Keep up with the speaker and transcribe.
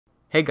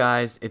Hey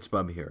guys, it's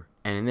Bub here,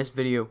 and in this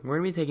video, we're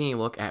going to be taking a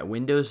look at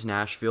Windows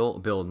Nashville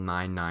build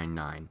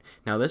 999.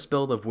 Now this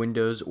build of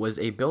Windows was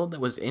a build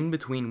that was in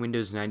between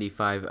Windows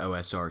 95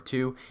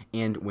 OSR2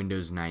 and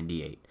Windows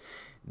 98.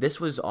 This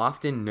was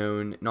often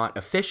known, not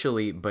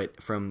officially, but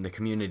from the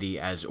community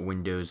as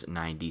Windows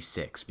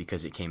 96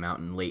 because it came out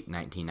in late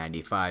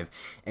 1995,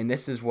 and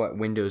this is what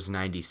Windows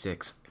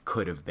 96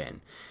 could have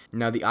been.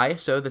 Now the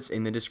ISO that's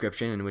in the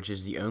description, and which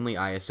is the only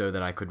ISO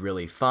that I could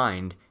really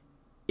find,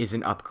 is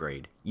an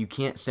upgrade. You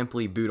can't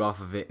simply boot off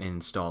of it and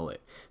install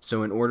it.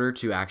 So in order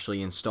to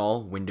actually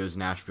install Windows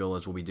Nashville,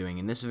 as we'll be doing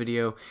in this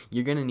video,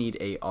 you're going to need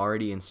a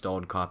already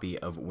installed copy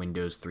of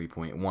Windows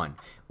 3.1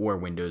 or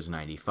Windows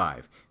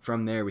 95.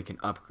 From there we can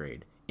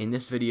upgrade. In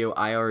this video,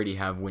 I already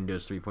have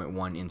Windows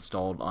 3.1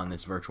 installed on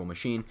this virtual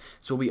machine,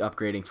 so we'll be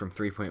upgrading from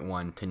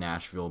 3.1 to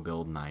Nashville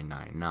build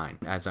 999.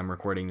 As I'm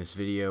recording this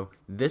video,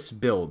 this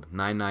build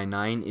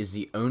 999 is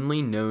the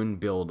only known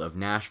build of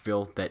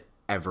Nashville that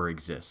ever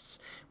exists.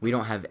 We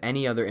don't have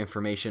any other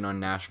information on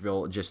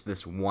Nashville, just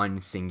this one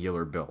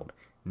singular build.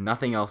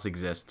 Nothing else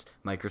exists.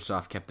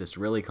 Microsoft kept this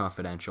really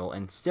confidential,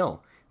 and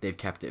still, they've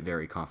kept it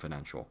very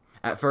confidential.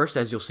 At first,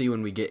 as you'll see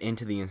when we get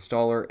into the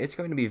installer, it's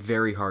going to be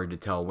very hard to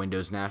tell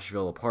Windows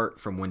Nashville apart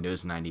from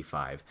Windows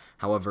 95.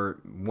 However,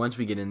 once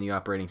we get in the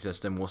operating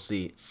system, we'll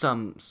see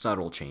some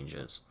subtle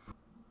changes.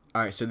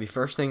 Alright, so the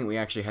first thing that we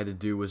actually had to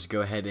do was go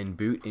ahead and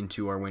boot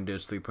into our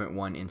Windows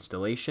 3.1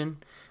 installation,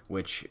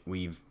 which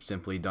we've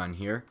simply done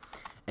here.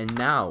 And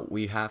now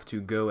we have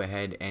to go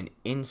ahead and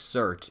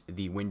insert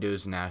the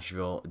Windows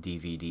Nashville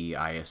DVD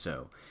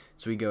ISO.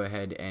 So we go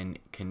ahead and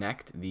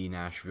connect the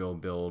Nashville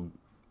build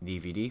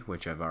DVD,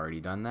 which I've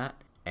already done that.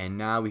 And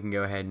now we can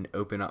go ahead and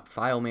open up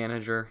File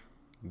Manager,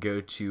 go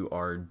to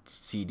our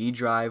CD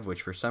drive,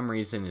 which for some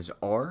reason is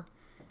R,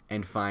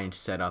 and find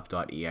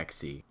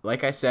setup.exe.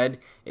 Like I said,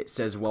 it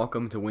says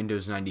welcome to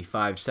Windows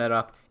 95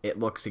 setup. It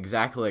looks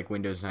exactly like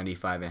Windows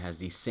 95 and has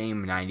the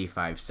same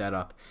 95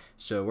 setup.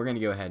 So we're going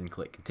to go ahead and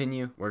click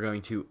continue. We're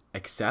going to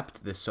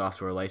accept this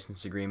software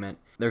license agreement.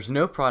 There's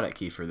no product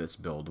key for this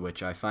build,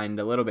 which I find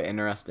a little bit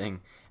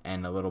interesting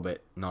and a little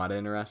bit not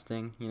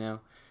interesting, you know.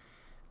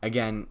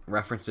 Again,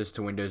 references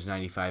to Windows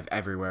 95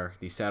 everywhere.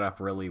 The setup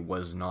really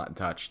was not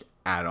touched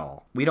at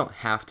all. We don't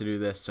have to do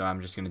this, so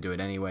I'm just going to do it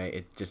anyway.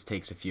 It just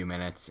takes a few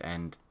minutes,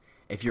 and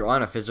if you're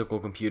on a physical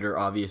computer,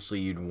 obviously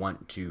you'd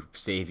want to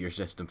save your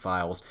system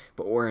files,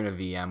 but we're in a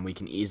VM, we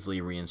can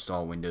easily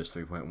reinstall Windows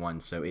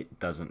 3.1, so it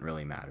doesn't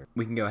really matter.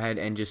 We can go ahead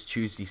and just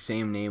choose the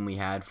same name we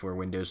had for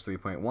Windows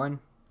 3.1,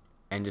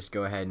 and just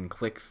go ahead and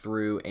click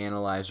through,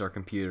 analyze our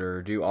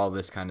computer, do all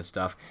this kind of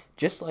stuff,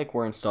 just like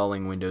we're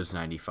installing Windows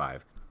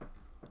 95.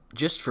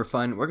 Just for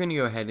fun, we're going to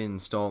go ahead and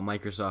install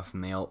Microsoft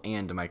Mail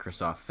and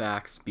Microsoft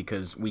Fax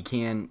because we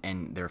can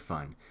and they're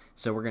fun.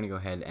 So we're going to go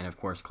ahead and of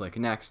course click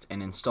next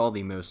and install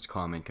the most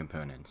common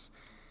components.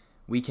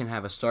 We can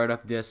have a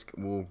startup disk,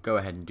 we'll go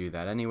ahead and do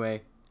that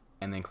anyway,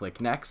 and then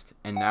click next,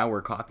 and now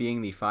we're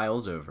copying the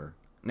files over.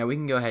 Now we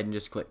can go ahead and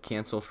just click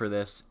cancel for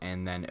this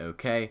and then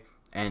OK,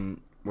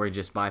 and we're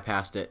just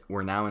bypassed it.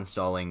 We're now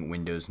installing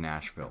Windows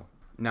Nashville.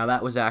 Now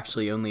that was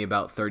actually only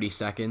about 30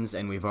 seconds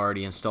and we've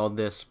already installed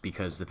this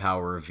because the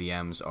power of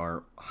VMs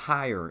are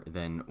higher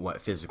than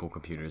what physical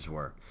computers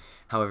were.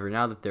 However,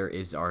 now that there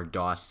is our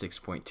DOS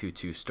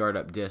 6.22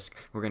 startup disk,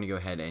 we're going to go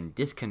ahead and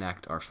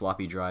disconnect our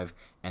floppy drive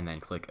and then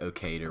click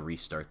OK to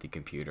restart the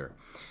computer.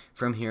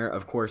 From here,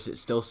 of course, it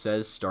still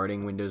says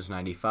starting Windows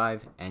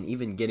 95 and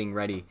even getting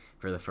ready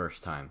for the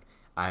first time.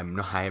 I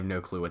have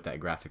no clue what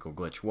that graphical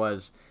glitch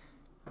was,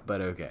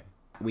 but okay.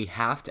 We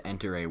have to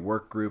enter a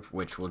work group,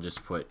 which we'll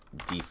just put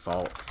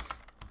default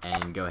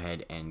and go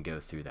ahead and go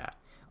through that.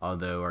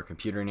 Although our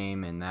computer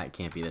name and that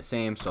can't be the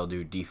same, so I'll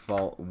do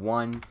default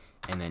 1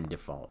 and then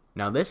default.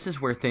 Now this is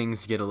where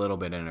things get a little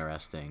bit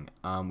interesting.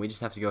 We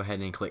just have to go ahead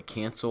and click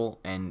cancel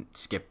and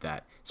skip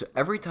that. So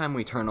every time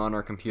we turn on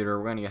our computer,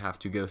 we're going to have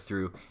to go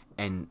through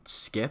and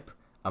skip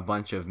a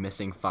bunch of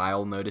missing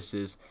file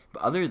notices.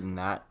 But other than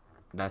that,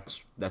 that's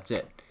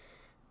it.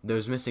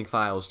 Those missing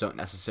files don't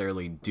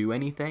necessarily do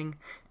anything,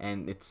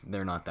 and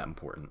they're not that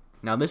important.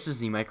 Now this is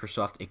the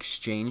Microsoft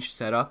Exchange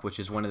setup, which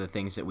is one of the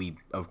things that we,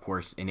 of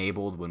course,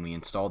 enabled when we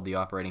installed the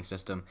operating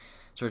system.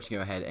 So let's go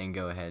ahead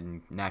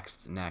and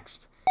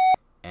next,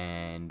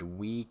 and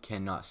we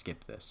cannot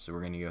skip this. So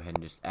we're going to go ahead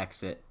and just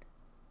exit.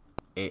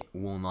 It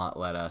will not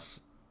let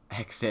us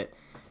exit,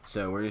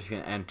 so we're just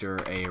going to enter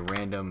a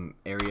random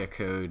area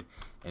code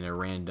and a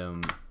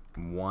random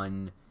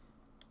 1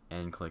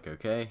 and click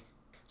OK.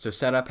 So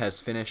setup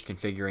has finished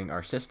configuring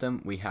our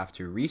system. We have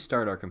to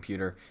restart our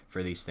computer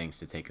for these things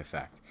to take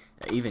effect.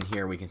 Even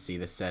here we can see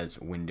this says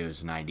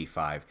Windows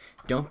 95.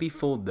 Don't be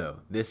fooled though,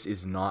 this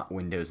is not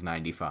Windows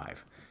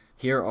 95.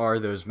 Here are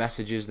those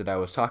messages that I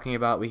was talking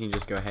about. We can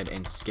just go ahead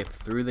and skip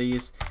through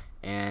these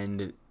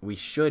and we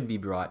should be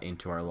brought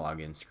into our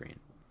login screen.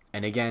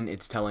 And again,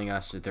 it's telling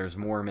us that there's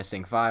more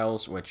missing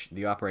files, which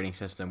the operating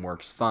system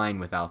works fine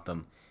without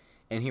them.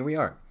 And here we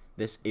are.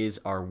 This is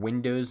our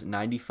Windows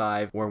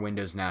 95 or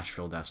Windows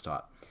Nashville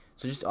desktop.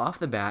 So just off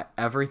the bat,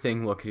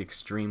 everything looks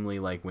extremely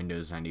like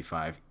Windows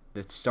 95,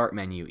 The start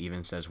menu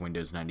even says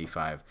Windows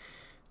 95.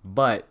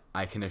 But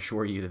I can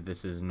assure you that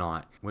this is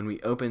not. When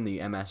we open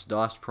the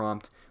MS-DOS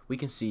prompt, we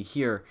can see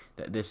here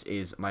that this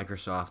is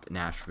Microsoft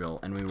Nashville,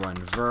 and we run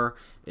vir.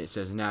 It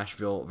says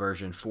Nashville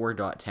version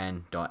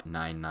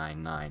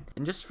 4.10.999.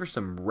 And just for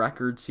some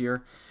records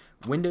here,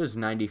 Windows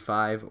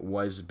 95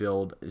 was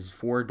build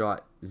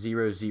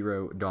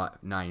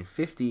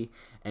 4.00.950,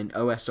 and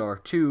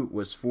OSR2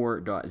 was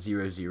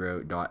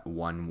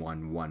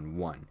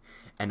 4.00.1111.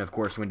 And of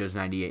course, Windows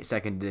 98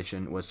 second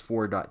edition was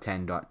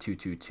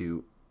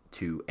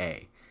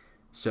 4.10.222.2a.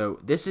 So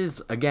this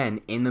is,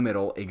 again, in the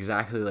middle,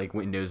 exactly like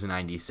Windows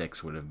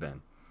 96 would have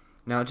been.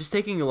 Now, just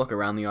taking a look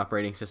around the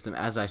operating system,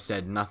 as I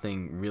said,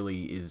 nothing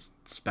really is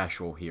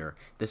special here.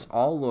 This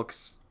all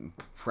looks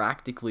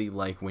practically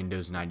like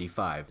Windows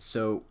 95.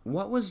 So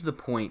what was the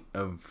point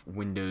of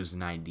Windows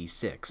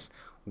 96?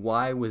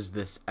 Why was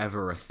this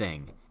ever a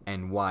thing?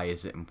 And why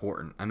is it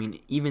important? I mean,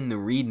 even the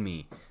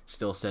README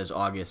still says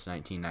August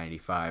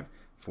 1995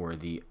 for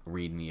the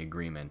README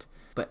agreement.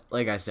 But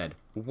like I said,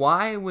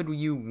 why would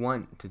you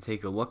want to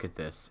take a look at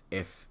this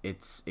if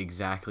it's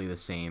exactly the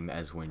same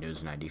as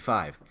Windows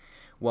 95?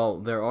 Well,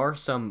 there are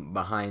some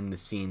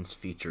behind-the-scenes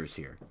features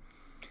here.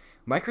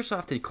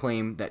 Microsoft had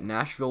claimed that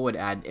Nashville would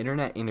add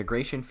internet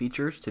integration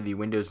features to the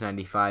Windows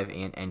 95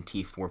 and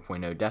NT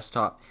 4.0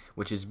 desktop,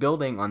 which is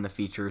building on the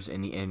features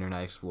in the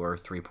Internet Explorer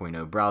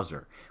 3.0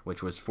 browser,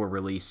 which was for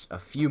release a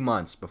few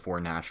months before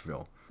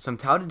Nashville. Some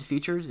touted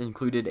features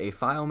included a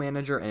file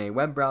manager and a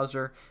web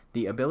browser,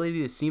 the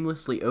ability to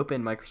seamlessly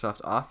open Microsoft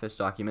Office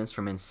documents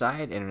from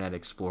inside Internet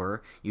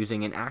Explorer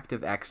using an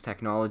ActiveX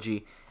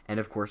technology,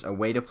 and of course a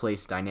way to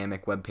place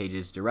dynamic web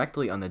pages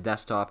directly on the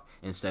desktop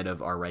instead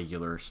of our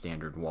regular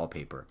standard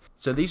wallpaper.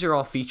 So these are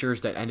all features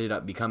that ended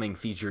up becoming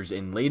features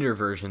in later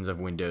versions of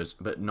Windows,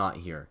 but not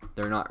here.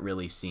 They're not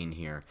really seen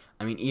here.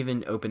 I mean,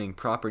 even opening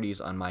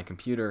properties on my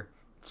computer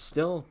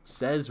still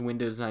says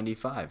Windows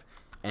 95.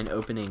 And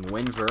opening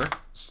WinVer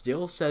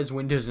still says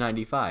Windows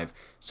 95.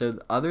 So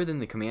other than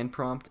the command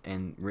prompt,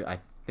 and I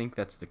think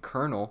that's the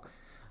kernel,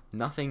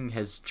 nothing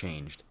has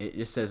changed. It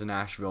just says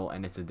Nashville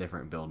and it's a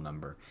different build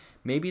number.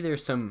 Maybe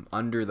there's some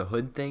under the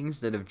hood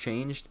things that have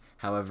changed,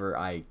 however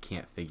I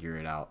can't figure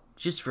it out.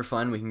 Just for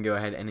fun, we can go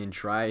ahead and then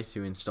try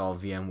to install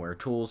VMware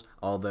tools,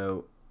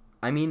 although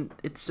I mean,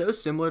 it's so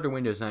similar to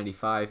Windows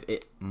 95,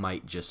 it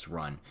might just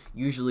run.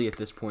 Usually at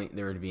this point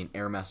there would be an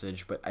error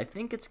message, but I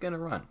think it's going to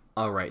run.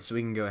 Alright, so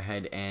we can go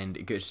ahead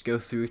and just go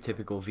through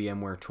typical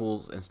VMware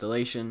tools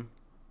installation.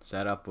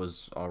 Setup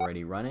was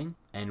already running,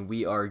 and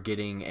we are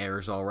getting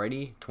errors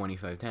already,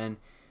 2510.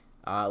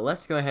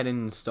 Let's go ahead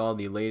and install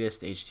the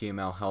latest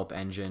HTML help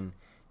engine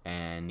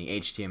and the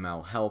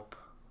HTML help,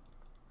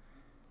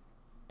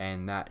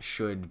 and that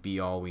should be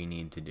all we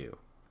need to do.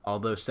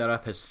 Although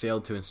setup has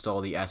failed to install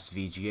the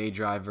SVGA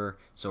driver,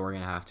 so we're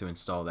going to have to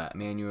install that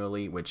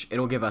manually, which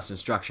it'll give us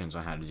instructions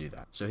on how to do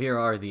that. So here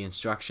are the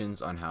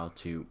instructions on how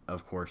to,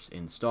 of course,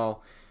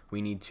 install.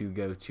 We need to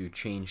go to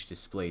change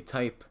display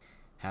type,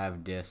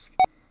 have disk.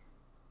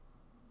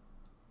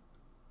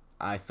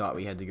 I thought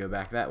we had to go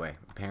back that way.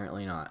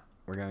 Apparently not.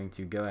 We're going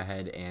to go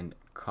ahead and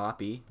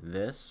copy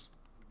this.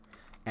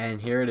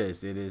 And here it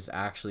is. It is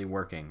actually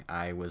working.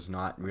 I was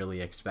not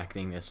really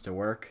expecting this to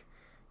work.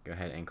 Go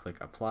ahead and click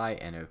apply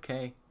and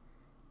OK.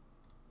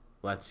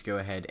 Let's go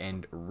ahead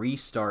and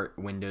restart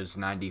Windows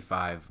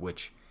 95,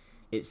 which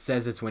it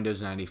says it's Windows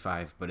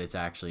 95, but it's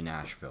actually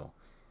Nashville.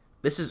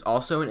 This is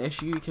also an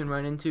issue you can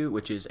run into,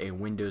 which is a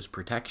Windows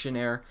protection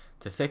error.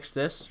 To fix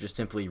this, just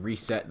simply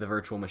reset the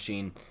virtual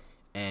machine,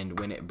 and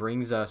when it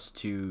brings us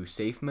to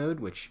safe mode,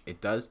 which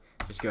it does,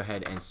 just go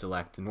ahead and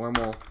select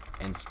normal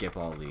and skip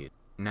all these.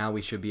 Now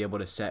we should be able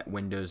to set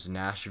Windows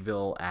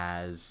Nashville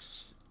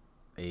as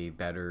a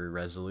better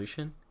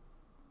resolution.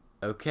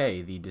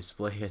 Okay, the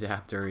display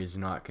adapter is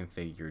not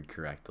configured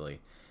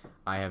correctly.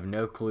 I have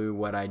no clue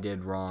what I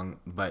did wrong,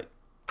 but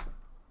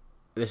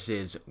this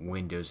is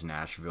Windows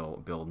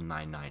Nashville build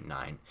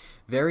 999.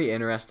 Very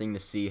interesting to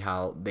see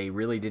how they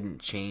really didn't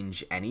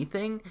change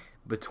anything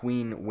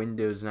between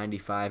Windows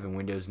 95 and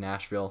Windows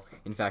Nashville.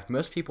 In fact,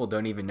 most people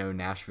don't even know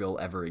Nashville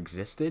ever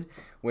existed,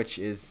 which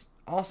is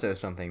also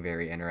something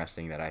very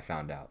interesting that I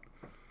found out.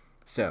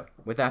 So,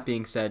 with that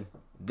being said,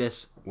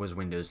 this was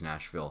Windows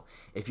Nashville.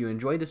 If you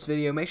enjoyed this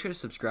video, make sure to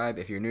subscribe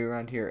if you're new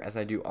around here, as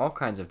I do all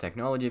kinds of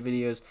technology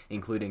videos,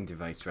 including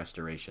device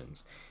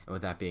restorations. And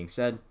with that being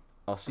said,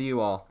 I'll see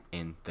you all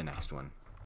in the next one.